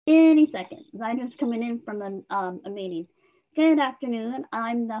any second. I'm just coming in from a meeting. Good afternoon.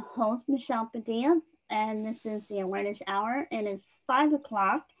 I'm the host, Michelle Padilla, and this is the Awareness Hour, and it's 5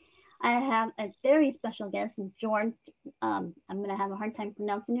 o'clock. I have a very special guest, George. I'm going to have a hard time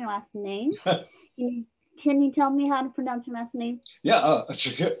pronouncing your last name. Can you, can you tell me how to pronounce your last name? Yeah,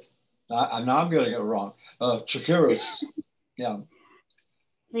 now I'm getting it wrong. Chakiris. Yeah.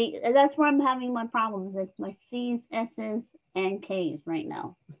 See, that's where I'm having my problems. It's my C's, S's, and K's right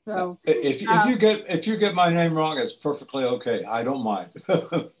now. So, If um, you get my name wrong, it's perfectly okay. I don't mind.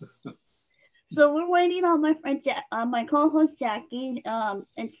 So we're waiting on my friend my co-host Jackie.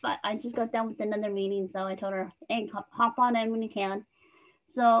 It's fine. I just got done with another meeting, so I told her, "Hey, hop on in when you can."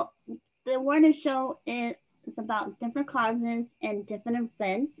 So the awareness show is about different causes and different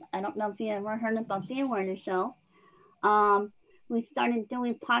events. I don't know if you ever heard about the awareness show. Um, we started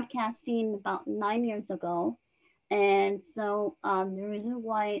doing podcasting about 9 years ago, and so the reason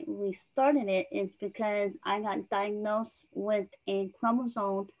why we started it is because I got diagnosed with a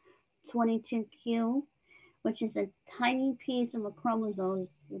chromosome 22q, which is a tiny piece of a chromosome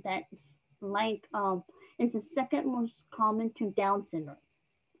that's like it's the second most common to Down syndrome.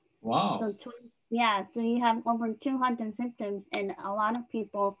 Wow. So yeah, so you have over 200 symptoms, and a lot of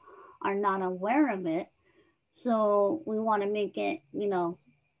people are not aware of it. So we want to make it,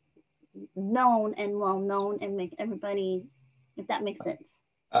 known and well known, and make everybody, if that makes sense.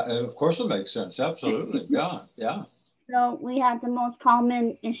 Of course, it makes sense. Absolutely. Yeah. Yeah. So we have the most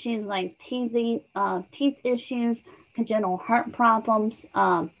common issues like teeth issues, congenital heart problems,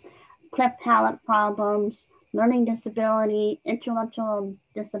 cleft palate problems, learning disability, intellectual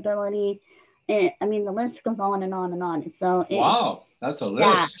disability. And, I mean, the list goes on and on and on. So Wow. That's a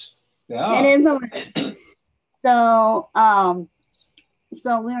yeah, list. it Yeah. is a list. So, we're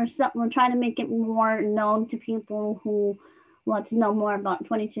trying to make it more known to people who want to know more about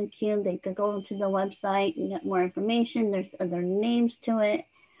 22Q. They could go to the website and get more information. There's other names to it,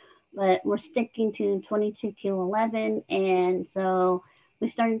 but we're sticking to 22Q11. And so we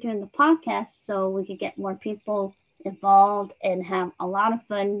started doing the podcast so we could get more people involved and have a lot of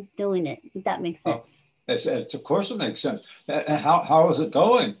fun doing it, if that makes sense. Oh, of course it makes sense. How is it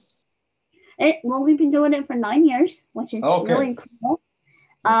going? Well, we've been doing it for 9 years, which is Okay. really cool.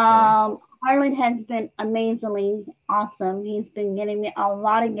 Okay. Harlan has been amazingly awesome. He's been getting me a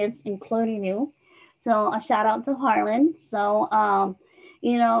lot of gifts, including you. So a shout out to Harlan. So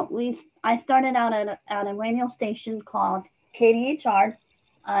we I started out at a radio station called KDHR,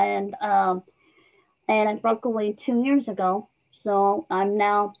 and I broke away 2 years ago. So I'm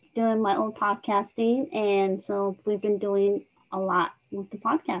now doing my own podcasting, and so we've been doing a lot with the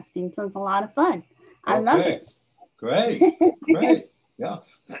podcasting. So it's a lot of fun. I love Okay. it. Great. Great. Yeah.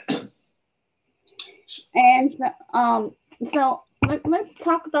 And so let's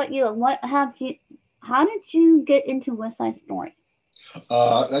talk about you. How did you get into West Side Story?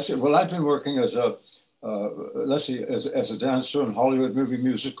 That's it. Well, I've been working as a let's see, as a dancer in Hollywood movie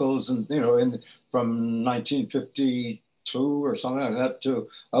musicals, and from 1952 or something like that to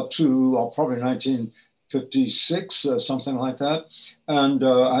up to probably 1956, something like that. And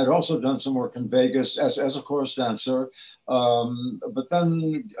I'd also done some work in Vegas as a chorus dancer. But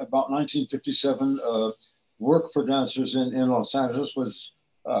then about 1957, work for dancers in Los Angeles was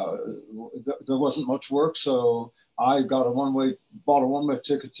uh, there wasn't much work, so I bought a one-way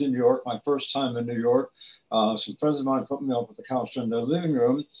ticket to New York, my first time in New York. Some friends of mine put me up with the counselor in their living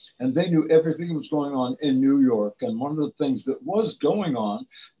room, and they knew everything that was going on in New York. And one of the things that was going on,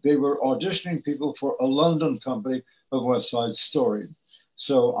 they were auditioning people for a London company of West Side Story.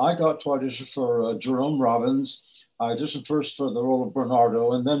 So I got to audition for Jerome Robbins. I auditioned first for the role of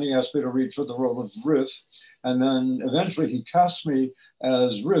Bernardo, and then he asked me to read for the role of Riff. And then eventually he cast me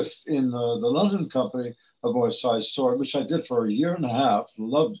as Riff in the London company of West Side Story, which I did for a year and a half.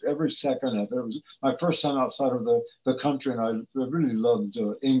 Loved every second of it. It was my first time outside of the country, and I really loved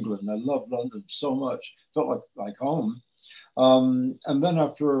England. I loved London so much. Felt like home. And then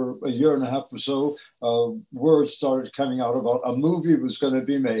after a year and a half or so, word started coming out about a movie was going to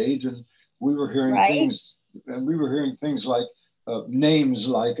be made, and we were hearing Right. things, and we were hearing things like names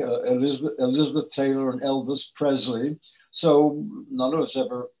like Elizabeth Taylor and Elvis Presley. So none of us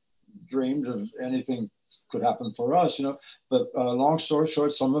ever dreamed of anything could happen for us, But long story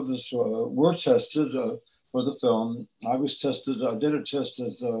short, some of us were tested for the film. I was tested. I did a test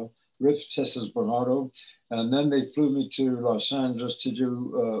as Riff test as Bernardo, and then they flew me to Los Angeles to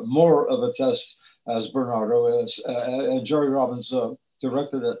do more of a test as Bernardo. And Jerry Robbins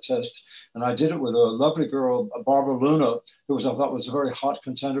directed that test, and I did it with a lovely girl, Barbara Luna, who I thought was a very hot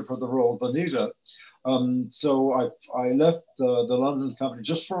contender for the role of Anita. So I left the London company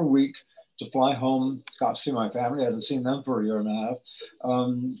just for a week to fly home, got to see my family. I hadn't seen them for a year and a half.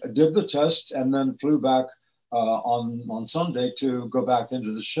 I did the test and then flew back on Sunday to go back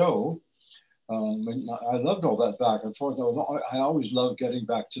into the show. I loved all that back and forth. I always loved getting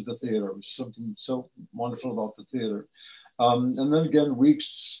back to the theater. It was something so wonderful about the theater. And then again, weeks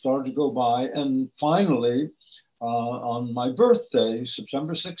started to go by. And finally, on my birthday,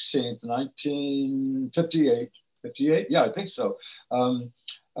 September 16th, 1958, 58? Yeah, I think so.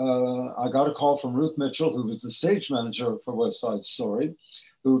 I got a call from Ruth Mitchell, who was the stage manager for West Side Story,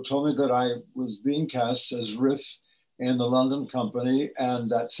 who told me that I was being cast as Riff in the London company. And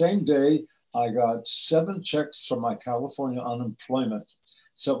that same day, I got 7 checks from my California unemployment.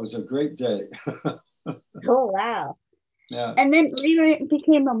 So it was a great day. Oh, wow. Yeah. And then later it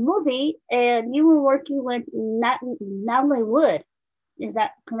became a movie, and you were working with Natalie Wood. Is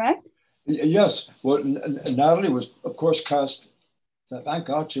that correct? Yes. Well, Natalie was, of course, cast. Thank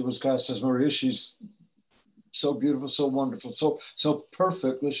God she was cast as Maria. She's so beautiful, so wonderful, so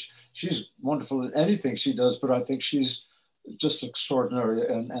perfect. She's wonderful in anything she does, but I think she's just extraordinary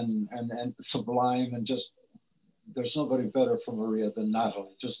and sublime, and just there's nobody better for Maria than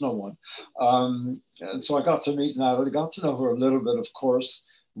Natalie, just no one. And so I got to meet Natalie, got to know her a little bit, of course.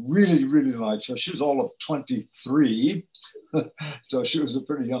 Really, really liked her. She was all of 23, so she was a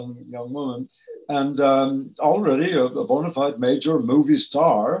pretty young woman, and already a bona fide major movie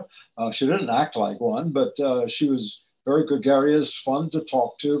star. She didn't act like one, but she was very gregarious, fun to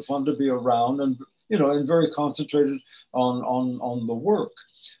talk to, fun to be around, and and very concentrated on the work.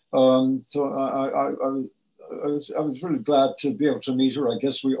 So I was really glad to be able to meet her. I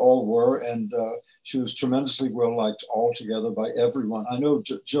guess we all were, and she was tremendously well liked altogether by everyone. I know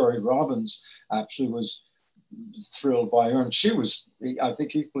Jerry Robbins actually was thrilled by her, and she was, I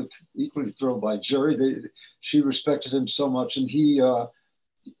think, equally thrilled by Jerry. She respected him so much, and he,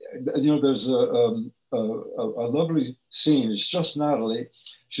 there's a lovely scene. It's just Natalie.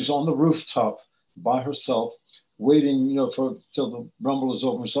 She's on the rooftop by herself, waiting, for till the rumble is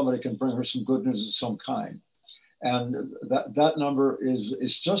over, somebody can bring her some good news of some kind. And that number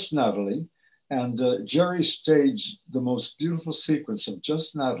is just Natalie. And Jerry staged the most beautiful sequence of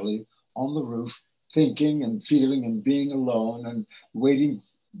just Natalie on the roof, thinking and feeling and being alone and waiting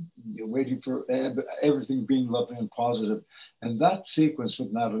for everything being lovely and positive. And that sequence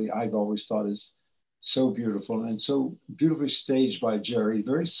with Natalie, I've always thought is so beautiful and so beautifully staged by Jerry.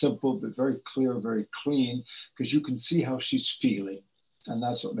 Very simple, but very clear, very clean, because you can see how she's feeling. And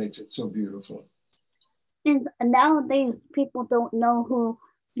that's what makes it so beautiful. And nowadays, people don't know who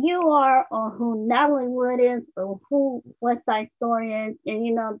you are or who Natalie Wood is or who West Side Story is.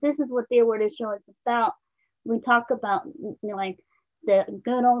 And, this is what the award show is about. We talk about, like the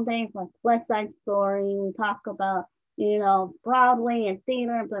good old days, like West Side Story. We talk about, Broadway and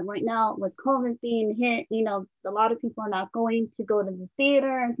theater. But right now, with COVID being hit, a lot of people are not going to go to the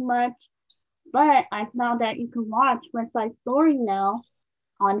theater as much. But I found that you can watch West Side Story now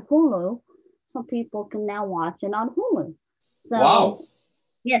on Hulu. So people can now watch it on Hulu. So, wow.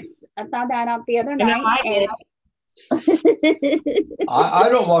 Yes, I found that out the other night. I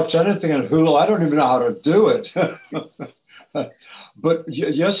don't watch anything on Hulu. I don't even know how to do it. But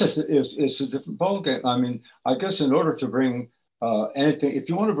yes, it's a different ballgame. I mean, I guess in order to bring anything, if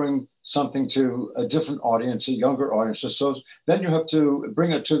you want to bring something to a different audience, a younger audience, so then you have to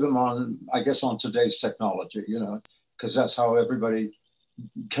bring it to them on today's technology, because that's how everybody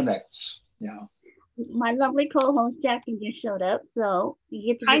connects. Yeah. My lovely co-host Jackie just showed up, so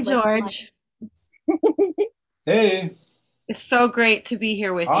you get to. Hi, George. Hey. It's so great to be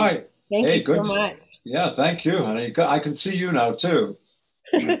here with you. Hi. Thank you so much. Yeah, thank you, honey. I can see you now too.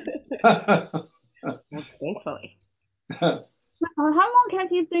 Thankfully. How long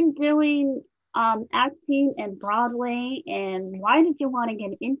have you been doing acting and Broadway, and why did you want to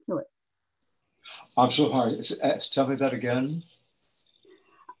get into it? I'm so sorry. Tell me that again.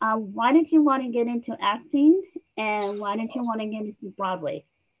 Why did you want to get into acting, and why did you want to get into Broadway?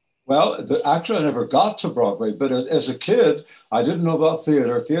 Well, actually, I never got to Broadway, but as a kid, I didn't know about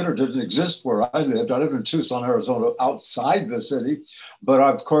theater. Theater didn't exist where I lived. I lived in Tucson, Arizona, outside the city. But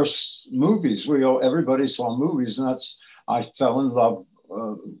of course, movies. Everybody saw movies, and I fell in love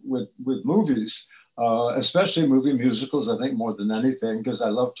with movies, especially movie musicals. I think more than anything, because I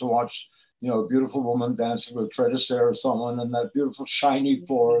love to watch a beautiful woman dancing with Fred Astaire or someone, and that beautiful shiny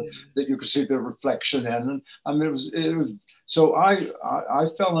floor that you could see the reflection in. And I mean, it was. So I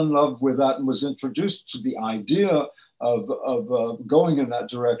fell in love with that and was introduced to the idea of going in that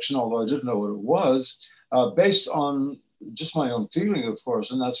direction, although I didn't know what it was, based on just my own feeling, of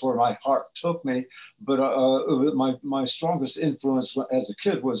course, and that's where my heart took me. But my strongest influence as a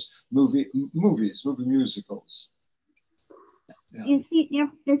kid was movie musicals. Yeah. You see,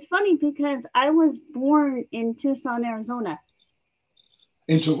 it's funny because I was born in Tucson, Arizona.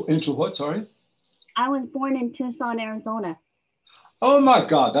 Into what? Sorry. I was born in Tucson, Arizona. Oh my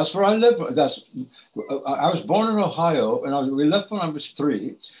God, that's where I live. I was born in Ohio, and we left when I was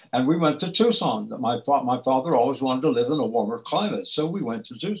 3, and we went to Tucson. My father always wanted to live in a warmer climate, so we went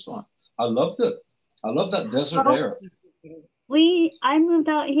to Tucson. I loved it. I love that desert air. I moved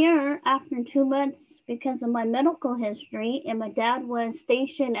out here after 2 months because of my medical history, and my dad was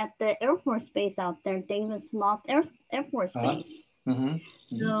stationed at the Air Force Base out there, Davis Moss Air Force Base. Mm-hmm.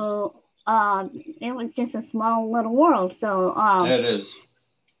 So it was just a small little world. So it is.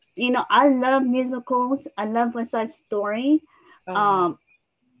 You know, I love musicals. I love West Side Story. You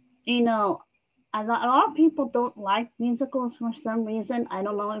know, a lot of people don't like musicals for some reason. I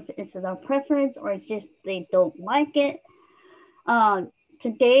don't know if it's their preference or it's just they don't like it.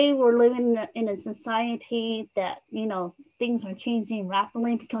 Today we're living in a society that, you know, things are changing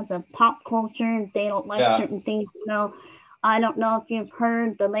rapidly because of pop culture. They don't like certain things. You know, I don't know if you've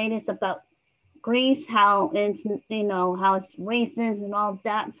heard the latest about Greece, how it's, you know, how it's racist and all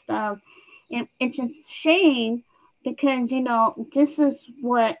that stuff. It's just shame because, you know, this is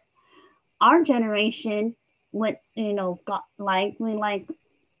what our generation would, you know, got like. We like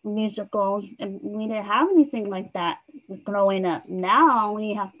musicals, and we didn't have anything like that growing up. Now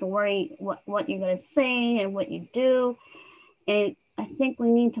we have to worry what you're going to say and what you do. And I think we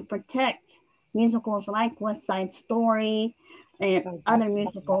need to protect musicals like West Side Story and other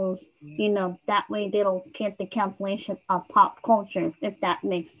musicals, you know, that way they don't get the cancellation of pop culture, if that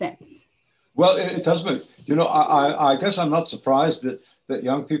makes sense. Well, it does make, you know, I guess I'm not surprised that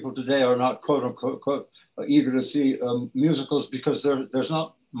young people today are not quote unquote eager to see musicals because there's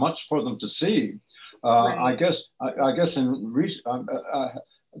not much for them to see. Right. I guess in recent,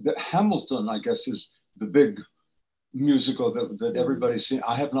 Hamilton, I guess, is the big musical that everybody's seen.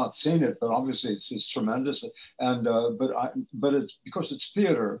 I have not seen it, but obviously it's tremendous. And but it's because it's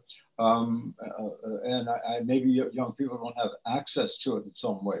theater, and maybe young people don't have access to it in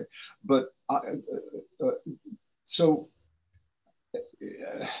some way. But so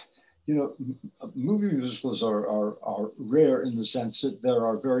you know, movie musicals are rare in the sense that there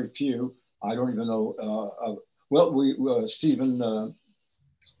are very few. I don't even know. Well, Stephen,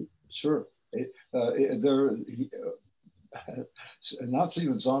 sure. There. Not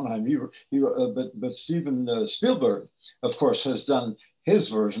Stephen Sondheim, but Steven Spielberg, of course, has done his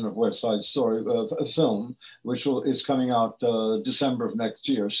version of West Side Story, a film, which is coming out December of next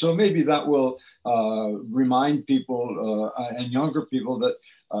year. So maybe that will remind people and younger people that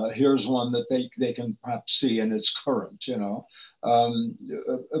here's one that they can perhaps see and it's current, you know.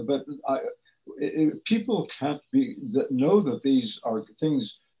 But people can't know that these are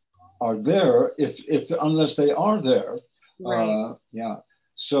things are there if unless they are there. Right. Yeah.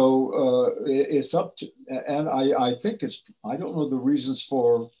 So it's up to, and I think I don't know the reasons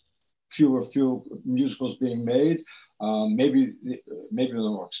for few musicals being made. Maybe they're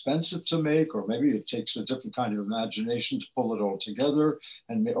more expensive to make, or maybe it takes a different kind of imagination to pull it all together,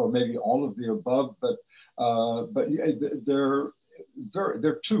 or maybe all of the above. But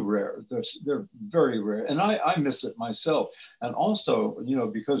they're too rare. They're very rare, and I miss it myself. And also, you know,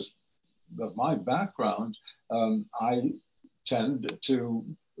 because of my background, I tend to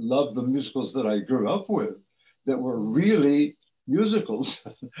love the musicals that I grew up with that were really musicals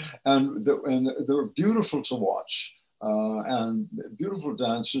and they were beautiful to watch and beautiful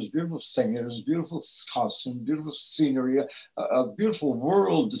dancers, beautiful singers, beautiful costumes, beautiful scenery, a beautiful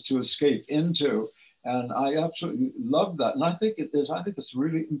world to escape into. And I absolutely love that. And I think it's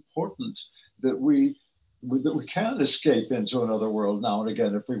really important that we can escape into another world now and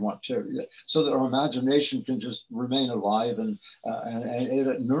again if we want to, so that our imagination can just remain alive and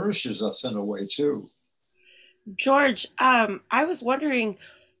it nourishes us in a way too. George, I was wondering,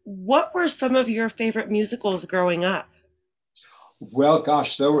 what were some of your favorite musicals growing up? Well,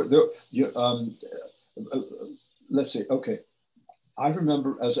 gosh, let's see. Okay, I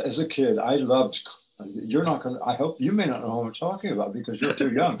remember as a kid, I loved. You're not going to, I hope you may not know who I'm talking about because you're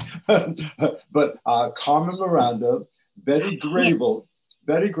too young. But Carmen Miranda, Betty Grable,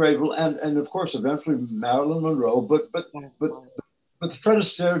 and of course, eventually Marilyn Monroe. But but the Fred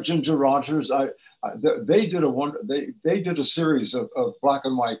Astaire, Ginger Rogers, they did they did a series of black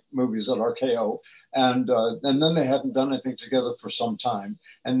and white movies at RKO, and then they hadn't done anything together for some time,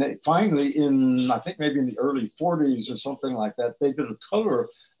 and they finally, in I think maybe in the early '40s or something like that, they did a color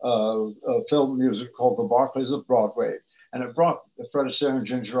film music called The Barclays of Broadway, and it brought Fred Astaire and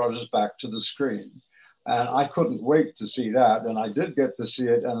Ginger Rogers back to the screen, and I couldn't wait to see that, and I did get to see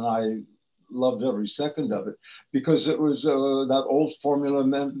it, and I loved every second of it because it was that old formula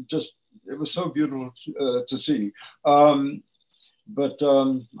meant just it was so beautiful to see. I'm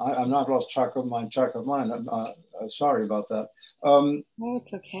not lost track of mine. I'm sorry about that. Oh,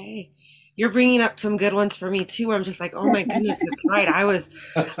 it's okay. You're bringing up some good ones for me too. I'm just like, oh my goodness, that's right.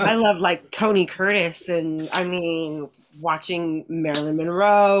 I love like Tony Curtis, and I mean, watching Marilyn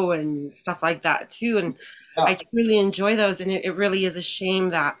Monroe and stuff like that too. And Yeah. I really enjoy those. And it really is a shame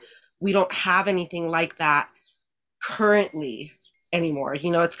that we don't have anything like that currently anymore.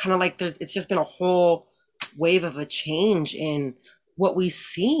 It's kind of like it's just been a whole wave of a change in what we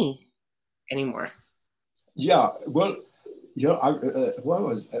see anymore. Yeah, well, what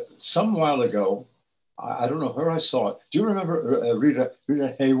was some while ago? I don't know where I saw it. Do you remember Rita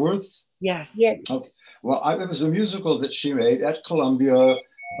Hayworth? Yes. Yes. Okay. Well, it was a musical that she made at Columbia,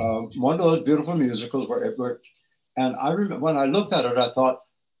 one of those beautiful musicals and I remember when I looked at it, I thought,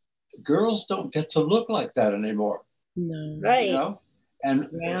 girls don't get to look like that anymore. No. Right. You know, and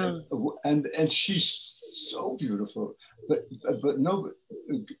Yeah. and she's so beautiful, but no,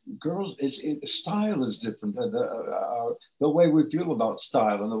 girls, style is different. The way we feel about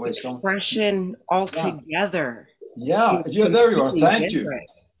style and the way some Expression altogether. yeah, there you are. Thank different.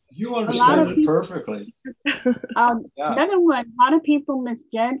 you. You understand it perfectly. Yeah. Another one, a lot of people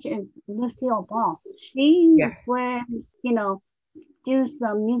misjudge is Lucille Ball. She Yes. would, do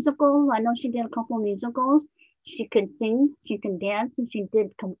some musicals. I know she did a couple of musicals. She could sing, she could dance, and she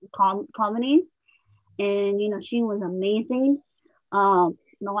did comedies. And she was amazing. A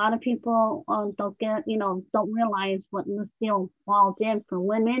lot of people don't realize what Lucille Ball did for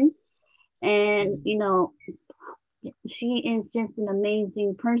women, and she is just an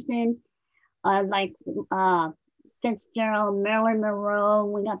amazing person. Like Fitzgerald, Marilyn Monroe,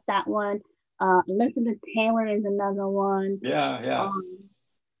 we got that one. Elizabeth Taylor is another one. Yeah.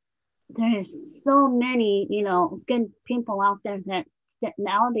 There's so many, good people out there that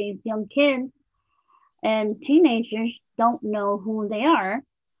nowadays young kids and teenagers don't know who they are.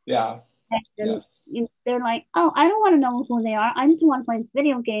 Yeah. And they're like, oh, I don't want to know who they are. I just want to play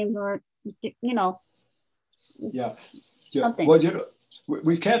video games or, Yeah. something. Well,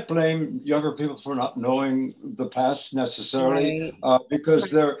 we can't blame younger people for not knowing the past necessarily, Right.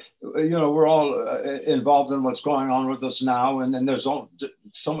 because we're all involved in what's going on with us now, and then there's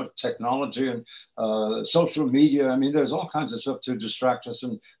so much technology and social media. I mean, there's all kinds of stuff to distract us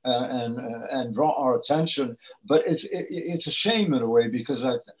and draw our attention. But it's a shame in a way, because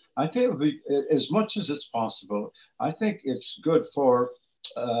I think it would be, as much as it's possible, I think it's good for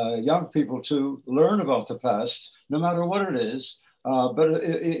young people to learn about the past, no matter what it is. But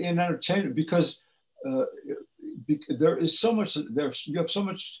in entertainment, because there is so much, you have so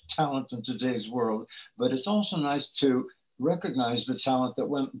much talent in today's world, but it's also nice to recognize the talent that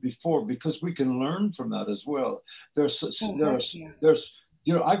went before, because we can learn from that as well. There's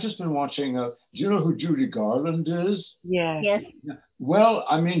I've just been watching. Do you know who Judy Garland is? Yes. Well,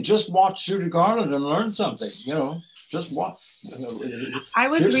 I mean, just watch Judy Garland and learn something. Just watch. I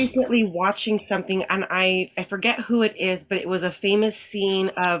was recently watching something, and I forget who it is, but it was a famous scene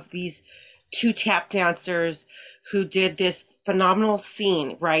of these two tap dancers who did this phenomenal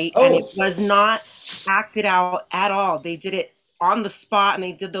scene, right? Oh. And it was not acted out at all. They did it on the spot, and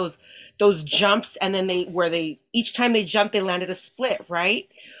they did those jumps, and then each time they jumped, they landed a split, right?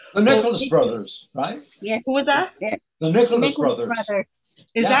 The Nicholas brothers, right? Yeah. Who was that? The Nicholas brothers.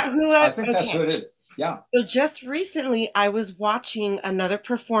 Is that who? I think that's who it is. Yeah. So just recently, I was watching another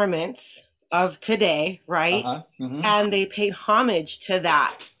performance of Today, right? Mm-hmm. And they paid homage to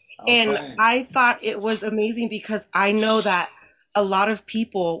that. Okay. And I thought it was amazing, because I know that a lot of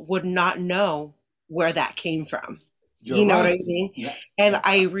people would not know where that came from. You're right. What I mean? Yeah. And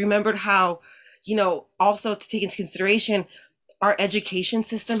I remembered how, also to take into consideration, our education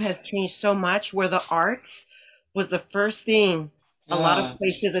system has changed so much, where the arts was the first thing a lot of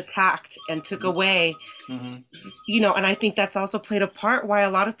places attacked and took away, and I think that's also played a part why a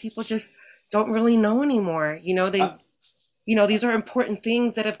lot of people just don't really know anymore. These are important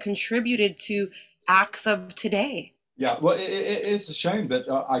things that have contributed to acts of today. Yeah, well, it's a shame that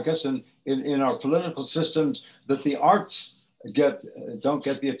I guess in our political systems that the arts don't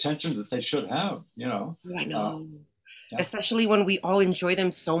get the attention that they should have. I know. especially when we all enjoy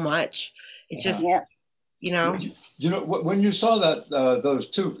them so much. It just, Yeah. you know. You know, when you saw that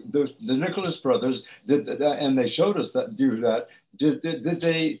the Nicholas brothers and they showed us that did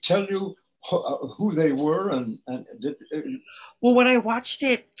they tell you who they were and did, Well, when I watched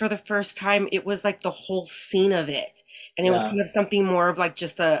it for the first time, it was like the whole scene of it. And it was yeah, kind of something more of like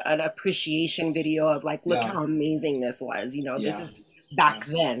just an appreciation video of like, look yeah, how amazing this was. You know, this yeah, is yeah, back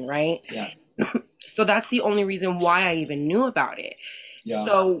then, right? yeah, So that's the only reason why I even knew about it. yeah,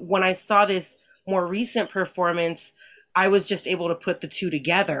 So when I saw this more recent performance, I was just able to put the two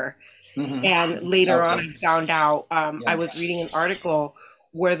together. And later on, okay, I found out, I yeah. was reading an article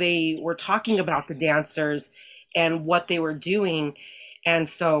where they were talking about the dancers and what they were doing. And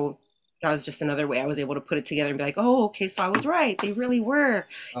so that was just another way I was able to put it together and be like, oh, okay, so I was right. They really were,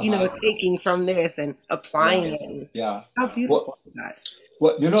 Uh-huh. taking from this and Yeah, applying it. yeah. How Well, beautiful is that?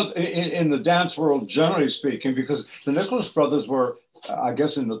 well, you know, in the dance world, generally speaking, because the Nicholas brothers were, I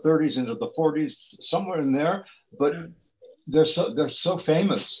guess, in the 30s into the 40s, somewhere in there, but they're so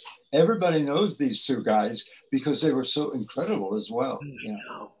famous. Everybody knows these two guys because they were so incredible as well. Yeah,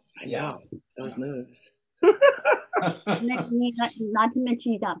 I yeah, know those moves. And then you got, not to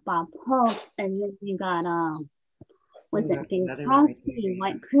mention you got Bob Hope, and then you got what's Ooh, it, that's Bing another movie. Crosby,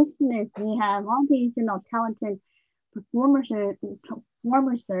 White Christmas. We have all these, talented performers,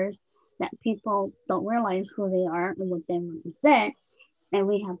 performers that people don't realize who they are and what they represent. And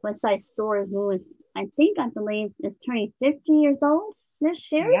we have West Side Story, who is, I believe, is turning 50 years old this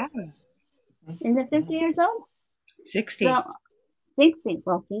year. Yeah, Is it 50 years old? 60. So 60.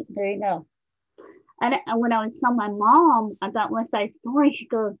 Well, see, there you go. And when I was telling my mom about West Side Story, she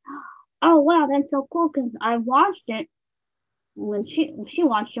goes, "Oh wow, that's so cool!" Because I watched it when she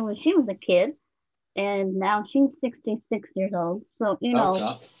watched it when she was a kid, and now she's 66 years old. So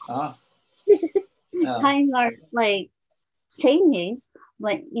okay. Yeah. times are like changing,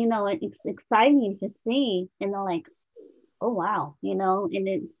 but it's exciting to see, and they're like, oh wow, and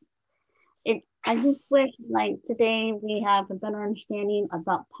it. I just wish like today we have a better understanding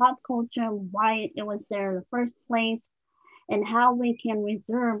about pop culture, why it was there in the first place, and how we can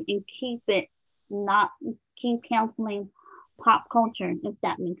reserve and keep it, not keep canceling pop culture, if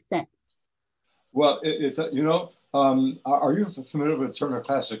that makes sense. Well, are you familiar with Turner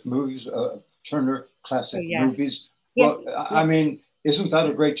Classic Movies? Turner Oh, Classic yes. Movies. Yes, Well, I yes, mean, isn't that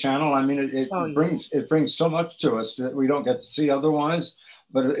a great channel? I mean, Oh, it yeah. brings so much to us that we don't get to see otherwise.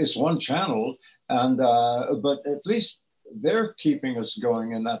 But it's one channel, and but at least they're keeping us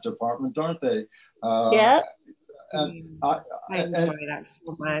going in that department, aren't they? Uh, yeah. and Mm. I, I and enjoy that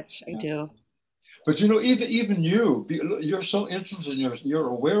so much. I yeah. do. But you know, even you're so interested. You're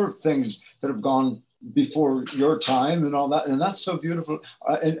aware of things that have gone before your time and all that, and that's so beautiful.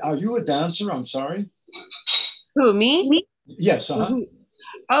 And are you a dancer? I'm sorry. Who, me? Me, Yes. Uh Or huh. who?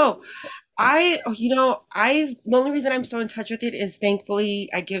 Oh, the only reason I'm so in touch with it is thankfully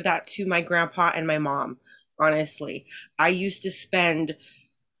I give that to my grandpa and my mom. Honestly, I used to spend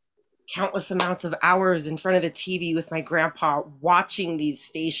countless amounts of hours in front of the TV with my grandpa watching these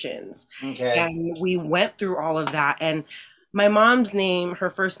stations. Okay. And we went through all of that. And my mom's name, her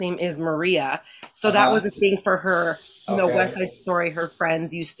first name is Maria. So Uh that huh. was a thing for her. West Okay. Side Story, her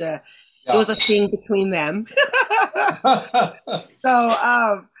friends used to, it Yeah. was a thing between them.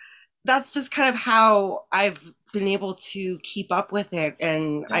 So that's just kind of how I've been able to keep up with it.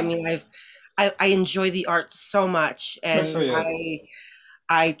 And I Yeah. mean, I enjoy the art so much, Good and for you.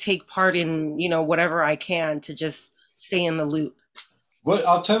 I take part in, whatever I can to just stay in the loop. Well,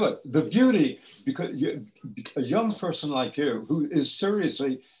 I'll tell you what, the beauty, because a young person like you who is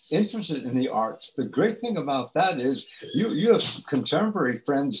seriously interested in the arts, the great thing about that is you have contemporary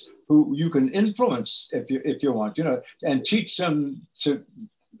friends who you can influence if you want, and teach them to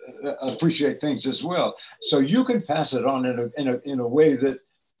appreciate things as well. So you can pass it on in a way that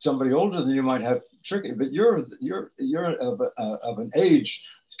somebody older than you might have tricky. But you're of an age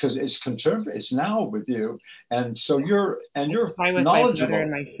because it's contemporary. It's now with you, and so you're I with my brother and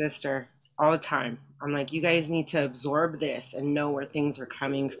knowledgeable. my sister all the time. I'm like, you guys need to absorb this and know where things are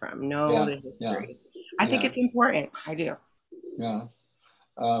coming from, know Yeah, the yeah, history. I think yeah, it's important. I do. yeah.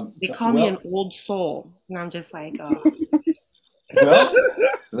 They call me an Well, old soul, and I'm just like, oh. well.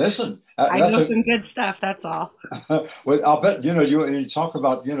 Listen, I that's know a some good stuff. That's all. well. I'll bet you talk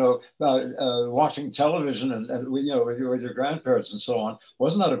about watching television and with your grandparents and so on.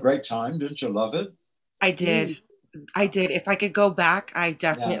 Wasn't that a great time? Didn't you love it? I did. mm, I did. If I could go back, I Yeah,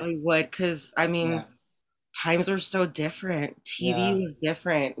 definitely would. Because, I mean, yeah, times were so different. TV yeah, was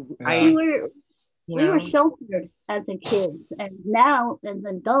different. yeah. we I, were we were sheltered as a kids, and now as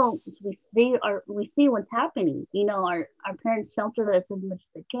adults we see what's happening. Our parents sheltered us as much as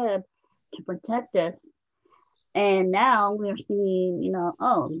they could to protect us, and now we're seeing,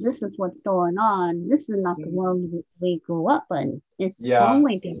 oh, this is what's going on. This is not the world we grew up in. It's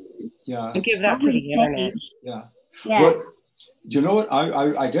totally different. Yeah. You give that to the internet. Yeah. Yeah. What, you know what?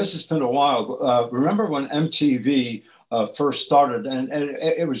 I guess it's been a while. Remember when MTV first started, and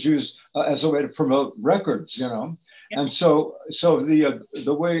it was used as a way to promote records, and so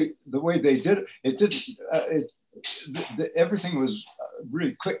the way they did everything was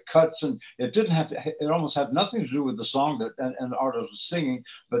really quick cuts, and it almost had nothing to do with the song that and the artist was singing,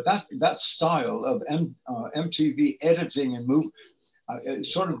 but that style of MTV editing and it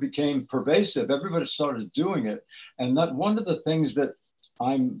sort of became pervasive. Everybody started doing it. And that one of the things that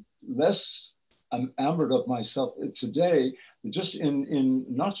I'm less enamored of myself today, just in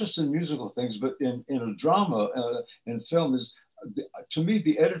not just in musical things, but in a drama, in film, is, to me,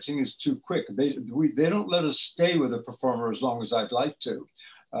 the editing is too quick. They don't let us stay with a performer as long as I'd like to.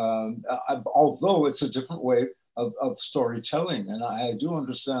 Although it's a different way of storytelling, and I do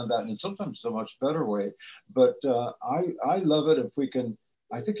understand that, and sometimes it's a much better way. But I love it if we can.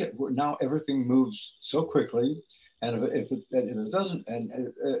 I think now everything moves so quickly, and if it doesn't, and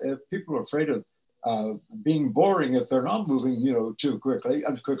if people are afraid of being boring if they're not moving, too quickly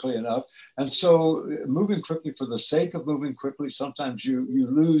enough, and so moving quickly for the sake of moving quickly, sometimes you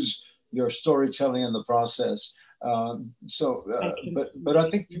lose your storytelling in the process. But I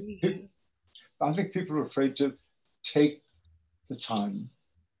think people are afraid to take the time,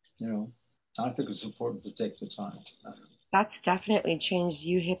 I think it's important to take the time. That's definitely changed.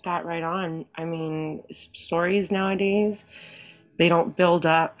 You hit that right on. I mean, stories nowadays, they don't build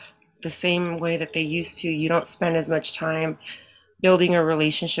up the same way that they used to. You don't spend as much time building a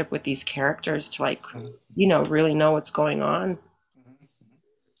relationship with these characters to really know what's going on.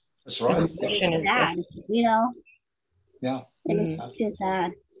 That's right. The emotion is different. Yeah. It's too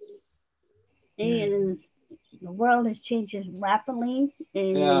sad. The world has changed rapidly,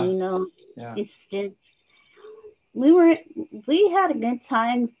 and it's just we had a good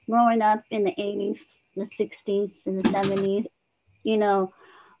time growing up in the 80s, the 60s, and the 70s.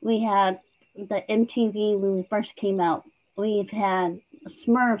 We had the MTV when we first came out. We've had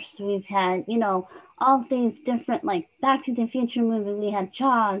Smurfs. We've had all things different, like Back to the Future movie. We had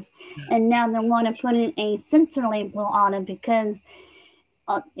Jaws, and now they want to put in a censor label on it because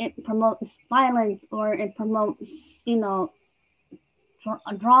it promotes violence, or it promotes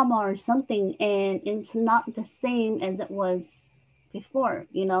a drama or something, and it's not the same as it was before,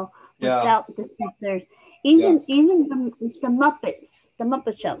 without the censors. Even the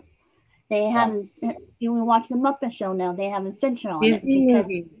Muppet Show, they haven't. You watch the Muppet Show now, they have a censor on Disney it.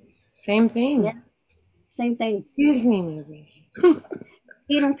 Movies, same thing. Yeah, same thing. Disney movies.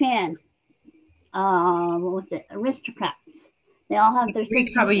 Peter Pan. What was it? Aristocrats. They all have their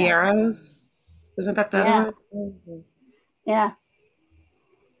Three Caballeros. Isn't that the other one? Yeah.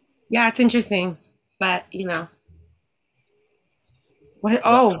 Yeah, it's interesting, but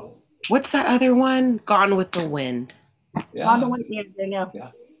what's that other one? Gone with the Wind. Yeah. Gone with the Wind. There you go.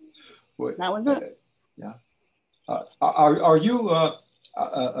 Yeah. That was it. Yeah. Are you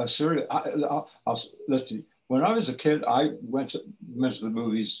a serious? Let's see. When I was a kid, I went to the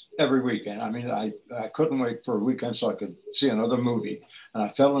movies every weekend. I mean, I couldn't wait for a weekend so I could see another movie. And I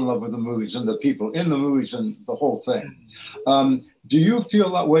fell in love with the movies and the people in the movies and the whole thing. Do you feel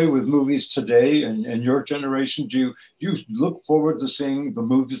that way with movies today and your generation? Do you look forward to seeing the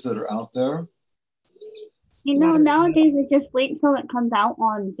movies that are out there? Nowadays we just wait until it comes out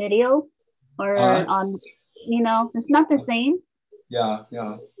on video or on, it's not the same. Yeah.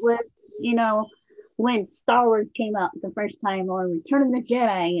 With, when Star Wars came out the first time, or Return of the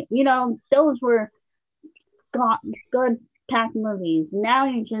Jedi, those were good packed movies. Now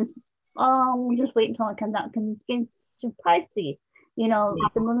you just wait until it comes out because it's getting too pricey. The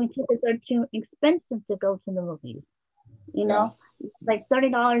movie tickets are too expensive to go to the movies. It's like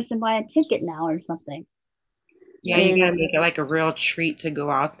 $30 to buy a ticket now or something. Yeah, you gotta make it like a real treat to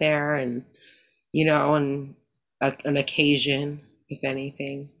go out there, and and an occasion, if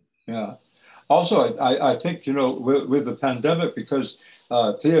anything. Yeah. Also, I think, with the pandemic, because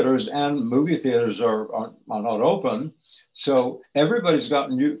theaters and movie theaters are not open, so everybody's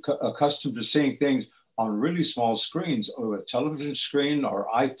gotten accustomed to seeing things on really small screens, or a television screen or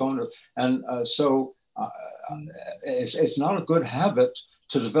iPhone, and so it's not a good habit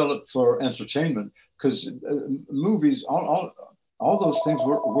to develop for entertainment, because movies, all those things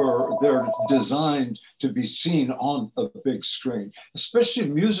they're designed to be seen on a big screen, especially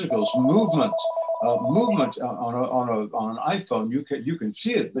musicals, movement. movement on an iPhone. You can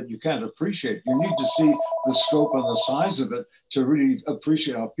see it, but you can't appreciate it. You need to see the scope and the size of it to really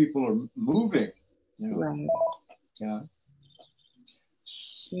appreciate how people are moving. You know? Right. Yeah.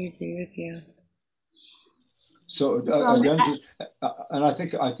 I agree with you. So again, and I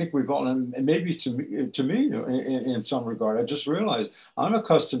think we've all, and maybe to me, in some regard, I just realized I'm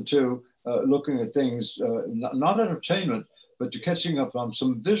accustomed to looking at things, not entertainment, but to catching up on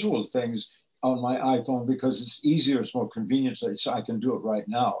some visual things on my iPhone because it's easier, it's more convenient, so I can do it right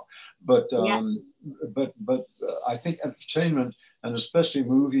now. But Yeah. but I think entertainment, and especially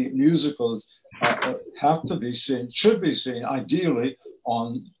musicals, have to be seen, should be seen, ideally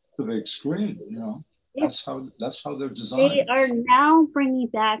on the big screen. You know. That's how they're designed. They are now bringing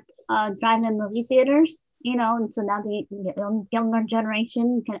back drive-in movie theaters, you know, and so now the younger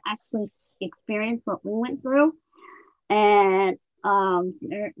generation can actually experience what we went through. And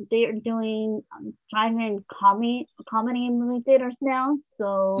they're doing drive-in comedy movie theaters now.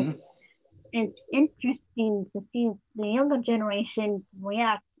 So it's interesting to see the younger generation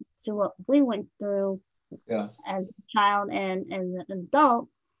react to what we went through as a child and as an adult.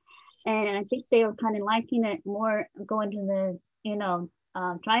 And I think they were kind of liking it more going to the, you know,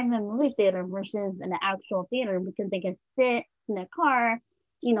 drive-in movie theater versus an actual theater because they can sit in their car,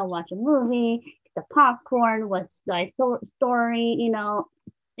 you know, watch a movie, get the popcorn, watch the story, you know,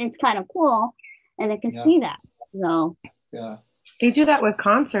 it's kind of cool, and they can see that. So they do that with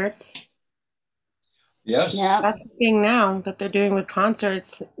concerts. Yes. Yeah. That's the thing now that they're doing with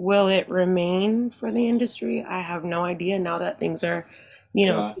concerts. Will it remain for the industry? I have no idea now that things are, you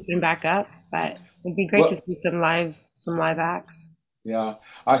know, picking back up. But it'd be great to see some live acts. Yeah,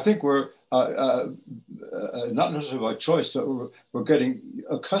 I think we're not necessarily by choice, that we're getting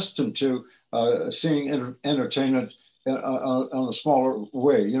accustomed to seeing entertainment on a smaller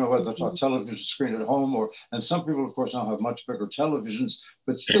way, you know, whether it's on a television screen at home and some people, of course, now have much bigger televisions,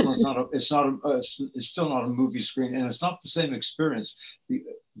 but still it's still not a movie screen, and it's not the same experience.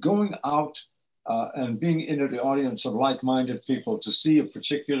 Going out and being in the audience of like-minded people to see a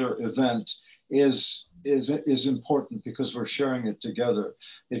particular event is important because we're sharing it together.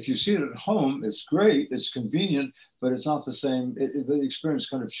 If you see it at home, it's great, it's convenient, but it's not the same. The experience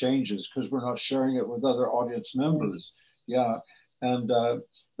kind of changes because we're not sharing it with other audience members. Yeah, and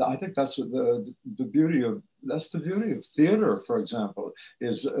I think that's the beauty of theater, for example,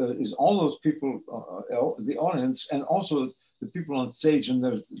 is all those people, the audience, and also the people on stage, and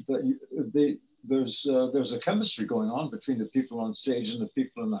there's a chemistry going on between the people on stage and the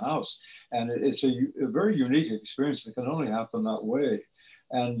people in the house, and it's a very unique experience that can only happen that way.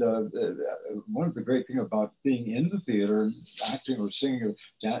 And one of the great things about being in the theater, acting or singing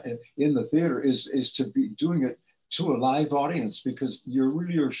in the theater, is to be doing it to a live audience, because you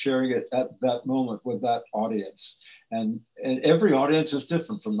really are sharing it at that moment with that audience. And every audience is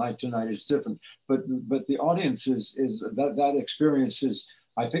different from night to night. It's different, but the audience is that experience is,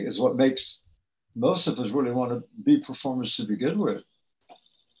 I think, is what makes most of us really want to be performers to begin with.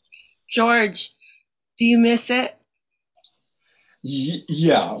 George, do you miss it?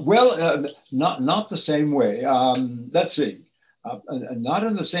 Yeah, well, not the same way. Let's see. Not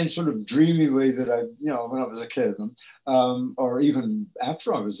in the same sort of dreamy way that when I was a kid, or even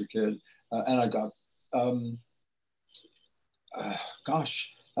after I was a kid, and I got.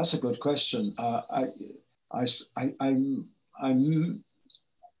 Gosh, that's a good question. I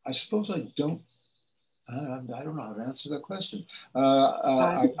suppose I don't. I don't know how to answer that question.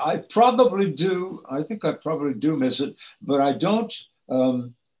 I probably do. I think I probably do miss it, but I don't.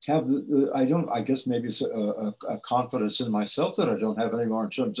 Have I don't, I guess maybe it's a confidence in myself that I don't have anymore,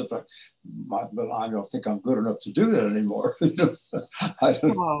 in terms of I don't think I'm good enough to do that anymore. I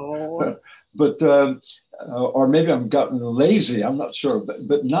don't, but or maybe I'm gotten lazy, I'm not sure,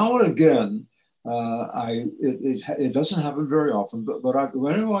 but now and again it doesn't happen very often, but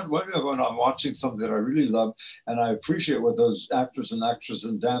when I'm watching something that I really love and I appreciate what those actors and actresses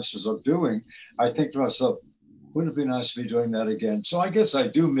and dancers are doing, I think to myself, wouldn't it be nice to be doing that again? So I guess I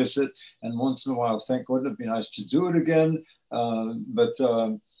do miss it, and once in a while think, wouldn't it be nice to do it again? But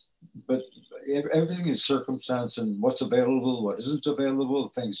everything is circumstance and what's available, what isn't available.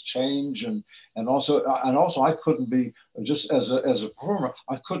 Things change, and also I couldn't be, just as a performer.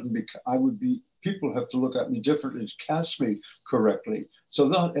 I couldn't be. I would be. People have to look at me differently to cast me correctly. So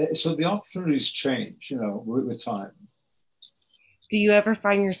the opportunities change, with time. Do you ever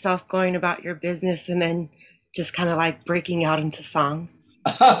find yourself going about your business and then just kind of like breaking out into song?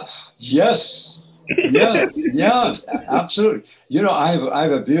 Yes. Yeah, absolutely. I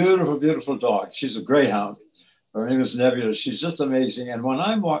have a beautiful, beautiful dog. She's a greyhound. Her name is Nebula. She's just amazing. And when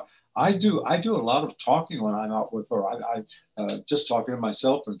I do a lot of talking when I'm out with her. I just talking to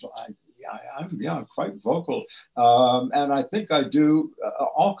myself, and I'm quite vocal, and I think I do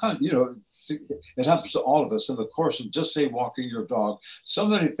all kinds. You know, it happens to all of us in the course of just say walking your dog. So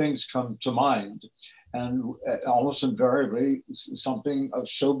many things come to mind, and almost invariably something of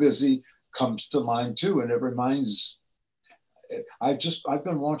show busy comes to mind too, and it reminds. I've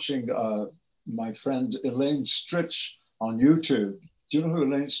been watching my friend Elaine Stritch on YouTube. Do you know who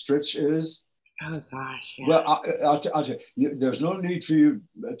Elaine Stritch is? Oh gosh, yeah. Well, I'll tell you, there's no need for you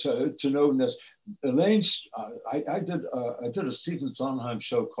to know this. Elaine's, I did a Stephen Sondheim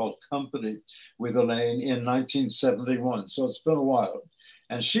show called Company with Elaine in 1971, so it's been a while,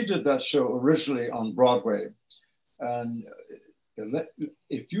 and she did that show originally on Broadway. And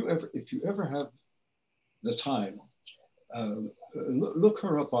if you ever have the time, look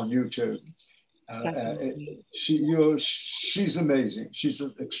her up on YouTube. She's amazing. She's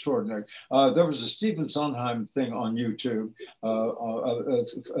extraordinary. There was a Stephen Sondheim thing on YouTube.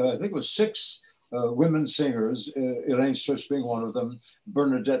 I think it was six women singers, Elaine Stritch being one of them.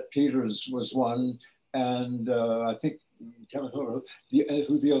 Bernadette Peters was one, and I think can't remember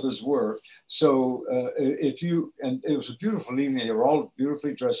who the others were. So and it was a beautiful evening. They were all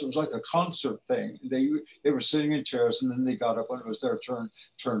beautifully dressed. It was like a concert thing. They were sitting in chairs, and then they got up when it was their turn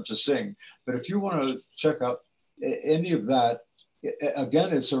to sing. But if you want to check out any of that,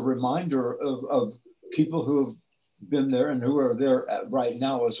 again, it's a reminder of people who have been there and who are there right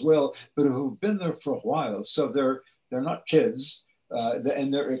now as well, but who've been there for a while. So they're not kids.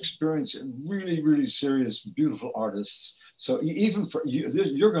 And they're experiencing really, really serious, beautiful artists. So even for you,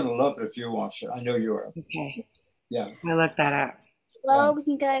 you're going to love it if you watch it. I know you are. Okay. Yeah. I look that up. Well,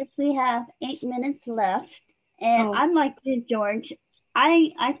 you guys, we have 8 minutes left, and I'm like you, George.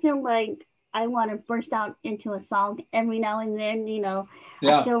 I feel like I want to burst out into a song every now and then. You know,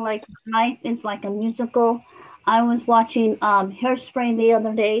 I feel like life is like a musical. I was watching Hairspray the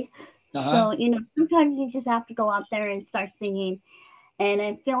other day, so you know sometimes you just have to go out there and start singing. And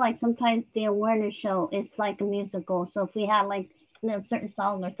I feel like sometimes the awareness show is like a musical. So if we had like certain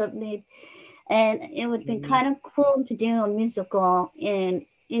song or something, and it would be kind of cool to do a musical. And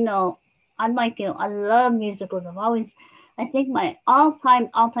you know, I'm like you, I love musicals. I think my all time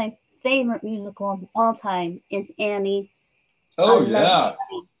favorite musical of all time is Annie. Oh yeah.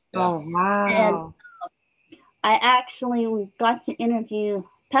 Oh And wow. I actually got to interview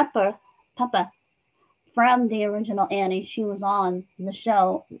Peppa from the original Annie. She was on the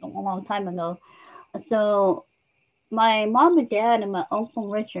show a long time ago. So my mom and dad and my uncle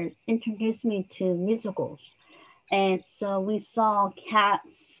Richard introduced me to musicals. And so we saw Cats,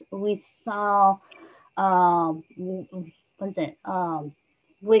 we saw what is it?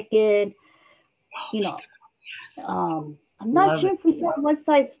 Wicked, you know. I'm not Love sure it. if we saw West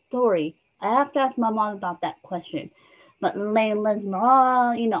Side Story. I have to ask my mom about that question. But Les Mis,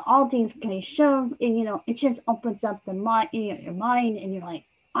 you know, all these great shows, and you know, it just opens up the mind, your mind, and you're like,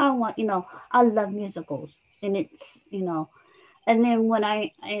 I want, you know, I love musicals, and it's, you know, and then when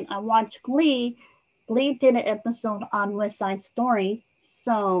I watched Glee, Glee did an episode on West Side Story,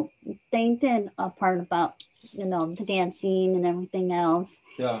 so they did a part about you know the dancing and everything else,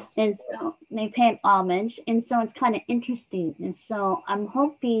 Yeah. and so they paid homage, and so it's kind of interesting, and so I'm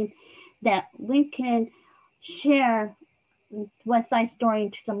hoping that we can share West Side Story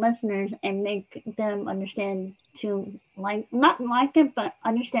to the listeners and make them understand to like not like it but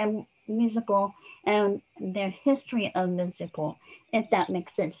understand musical and their history of musical, if that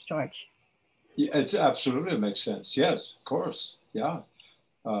makes sense, George. Yeah, it absolutely makes sense. Yes, of course. Yeah.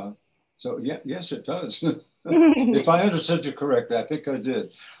 Uh, so yeah, yes, it does. If I understood you correctly, I think I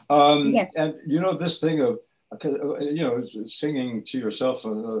did. Yes. And you know this thing of you know singing to yourself,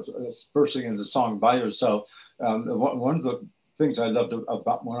 bursting into song by yourself. One of the things I loved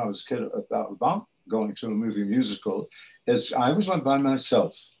about when I was a kid about going to a movie musical is I always went by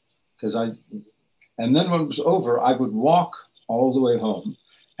myself because and then when it was over, I would walk all the way home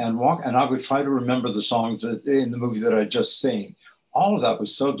and I would try to remember the songs in the movie that I just seen. All of that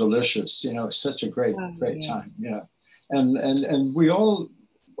was so delicious, you know, such a great time, you know. And we all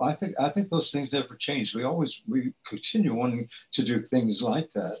I think those things never change. We continue wanting to do things like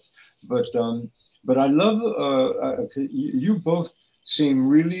that. But I love you both seem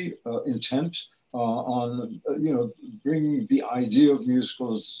really intent on you know bringing the idea of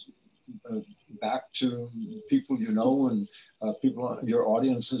musicals uh, back to people you know and people your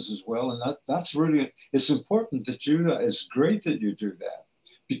audiences as well, and that's really it's important that you it's great that you do that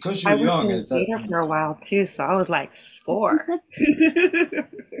because I you're worked young in is that theater for a while too, so I was like, score.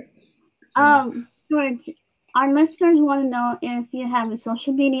 yeah George, our listeners want to know if you have a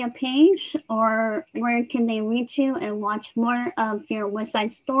social media page or where can they reach you and watch more of your West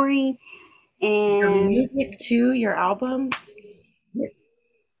Side Story Your and music too, your albums. yes.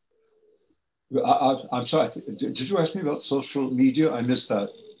 I'm sorry. Did you ask me about social media? I missed that.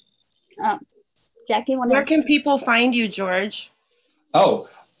 Jackie, want Where to? can people find you, George? Oh,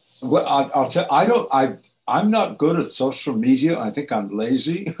 well, I'll tell. I don't. I'm not good at social media. I think I'm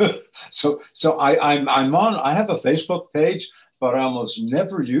lazy. I'm on. I have a Facebook page, but I almost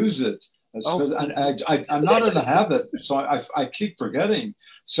never use it. It's Oh, 'cause I'm not in the habit, so I keep forgetting.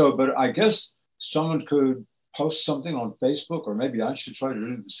 So, but I guess someone could post something on Facebook, or maybe I should try to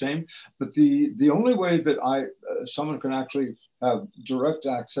do the same. But the only way that someone can actually have direct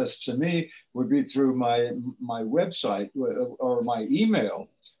access to me would be through my website or my email,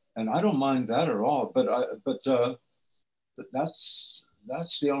 and I don't mind that at all. But that's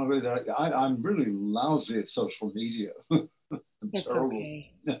the only way that I'm really lousy at social media. I'm it's terrible.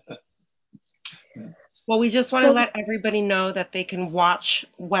 okay. Well, we just want to let everybody know that they can watch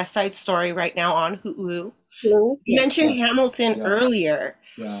West Side Story right now on Hulu. You Yes. mentioned Hamilton Yeah. earlier.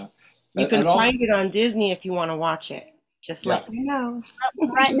 Yeah. You can And also, find it on Disney if you want to watch it. Just yeah. let me know.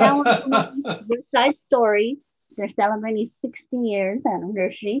 Right now, we're promoting West Side Story. They're celebrating 60 years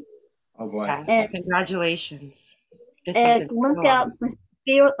anniversary. Oh boy. Yeah, congratulations. This has And been look so out awesome.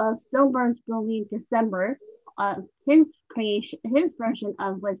 for Spielberg's movie December, his creation, his version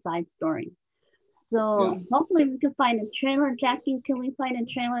of West Side Story. Yeah. So hopefully we can find a trailer. Jackie, can we find a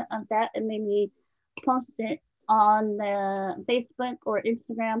trailer of that and maybe post it on the Facebook or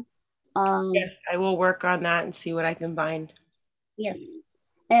Instagram? Yes, I will work on that and see what I can find. Yes.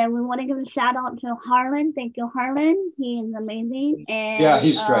 And we want to give a shout out to Harlan. Thank you, Harlan. He is amazing. And Yeah,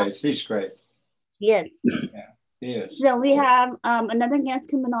 he's great. He's great. yes. Yeah, he is. So we have another guest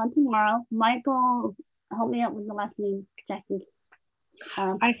coming on tomorrow. Michael, help me out with the last name, Jackie.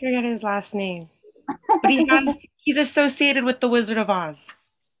 I forget his last name, but he's associated with the Wizard of Oz.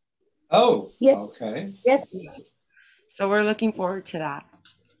 Oh, yes. okay. Yes. So we're looking forward to that.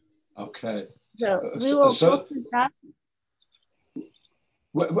 Okay. So we will post that.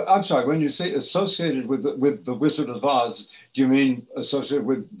 I'm sorry, when you say associated with the Wizard of Oz, do you mean associated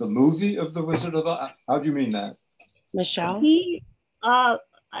with the movie of the Wizard of Oz? How do you mean that? Michelle? He a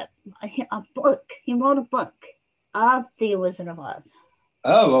book. He wrote a book of the Wizard of Oz.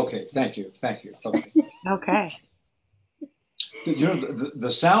 Oh, okay. Thank you. Thank you. Okay. Okay. You know,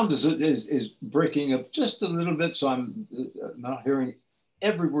 the sound is breaking up just a little bit, so I'm not hearing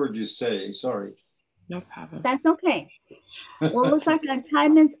every word you say. Sorry. No problem. That's okay. Well, looks like our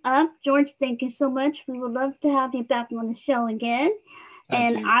time is up. George, thank you so much. We would love to have you back on the show again.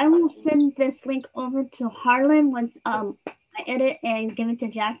 Thank you. I will send this link over to Harlan once I edit and give it to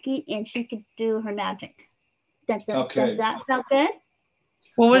Jackie, and she could do her magic. Okay. Does that sound good?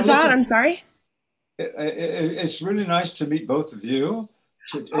 What was that? I'm sorry. It's really nice to meet both of you.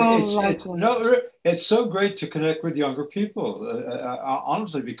 It's so great to connect with younger people.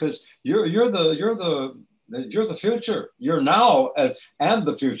 Honestly, because you're the future. You're now and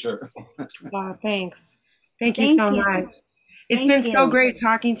the future. Oh, thanks. Thank you so much. It's been so great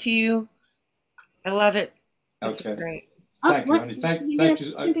talking to you. I love it. This is great. Thank you, honey. Thank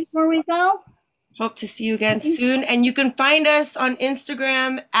you. Before we go, hope to see you again soon. And you can find us on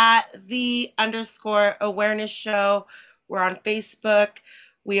Instagram at _awareness show. We're on Facebook.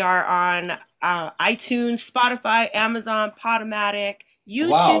 We are on iTunes, Spotify, Amazon, Podomatic, YouTube.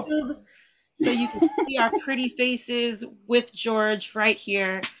 Wow. So you can see our pretty faces with George right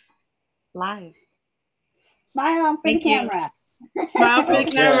here live. Smile for the camera. Smile for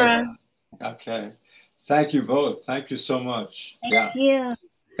the camera. Okay. Thank you both. Thank you so much. Thank you.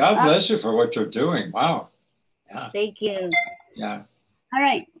 God bless you for what you're doing. Wow. Yeah. Thank you. Yeah. All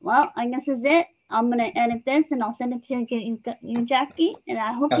right. Well, I guess that's it. I'm going to edit this and I'll send it to you, Jackie. And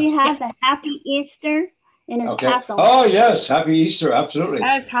I hope you have a happy Easter and it's Passover. Oh, yes. Happy Easter. Absolutely.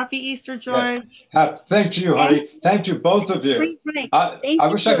 Yes. Happy Easter, George. Yeah. Thank you, honey. Thank you, both of you. I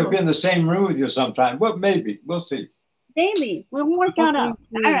wish I could be in the same room with you sometime. Well, maybe. We'll see. Maybe. We'll work out. All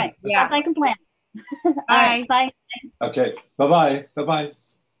right. Yeah. Sounds like a plan. All right. Bye. Okay. Bye-bye. Bye-bye.